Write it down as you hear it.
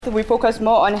We focus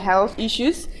more on health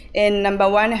issues, and number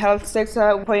one health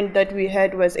sector point that we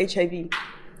had was HIV.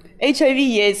 HIV,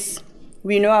 yes,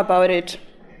 we know about it,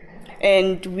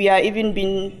 and we are even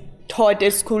being taught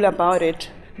at school about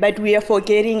it, but we are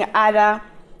forgetting other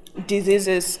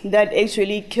diseases that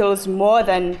actually kills more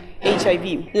than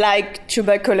HIV, like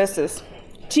tuberculosis.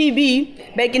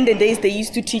 TB, back in the days, they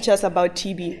used to teach us about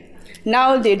TB.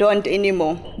 Now they don't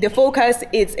anymore. The focus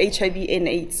is HIV and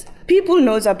AIDS. People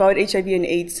knows about HIV and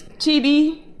AIDS.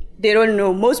 TB, they don't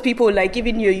know. Most people, like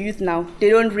even your youth now, they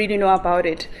don't really know about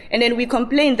it. And then we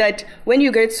complain that when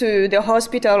you get to the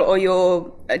hospital or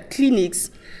your clinics,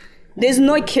 there's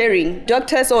no caring.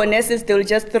 Doctors or nurses, they'll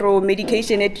just throw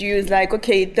medication at you. It's like,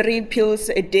 okay, 3 pills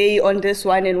a day on this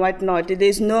one and whatnot.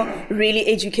 There's no really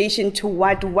education to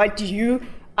what you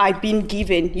are being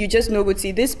given. You just know,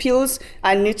 see, these pills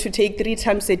I need to take 3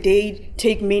 times a day,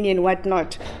 take many and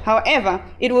whatnot. However,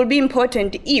 it will be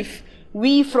important if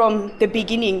we from the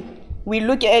beginning, we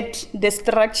look at the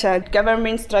structure,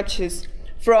 government structures.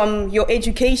 From your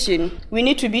education, we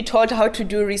need to be taught how to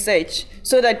do research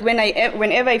so that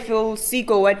whenever I feel sick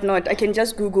or whatnot, I can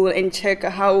just Google and check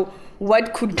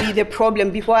what could be the problem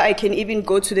before I can even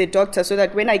go to the doctor, so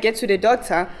that when I get to the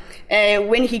doctor,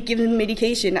 when he gives me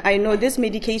medication, I know this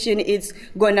medication is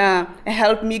gonna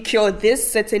help me cure this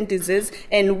certain disease,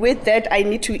 and with that I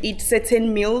need to eat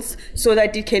certain meals so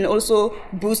that it can also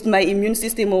boost my immune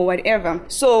system or whatever.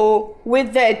 So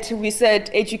with that, we said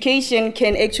education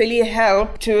can actually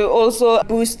help to also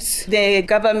boost the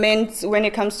government when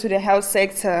it comes to the health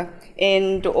sector,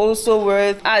 and also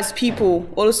with us people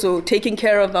also taking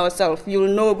care of ourselves.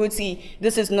 You'll know, Guti,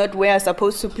 this is not where I'm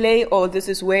supposed to play, or this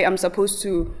is where I'm supposed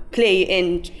to play,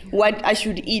 and what I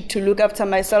should eat to look after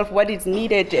myself, what is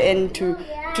needed, and to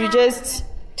just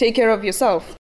take care of yourself.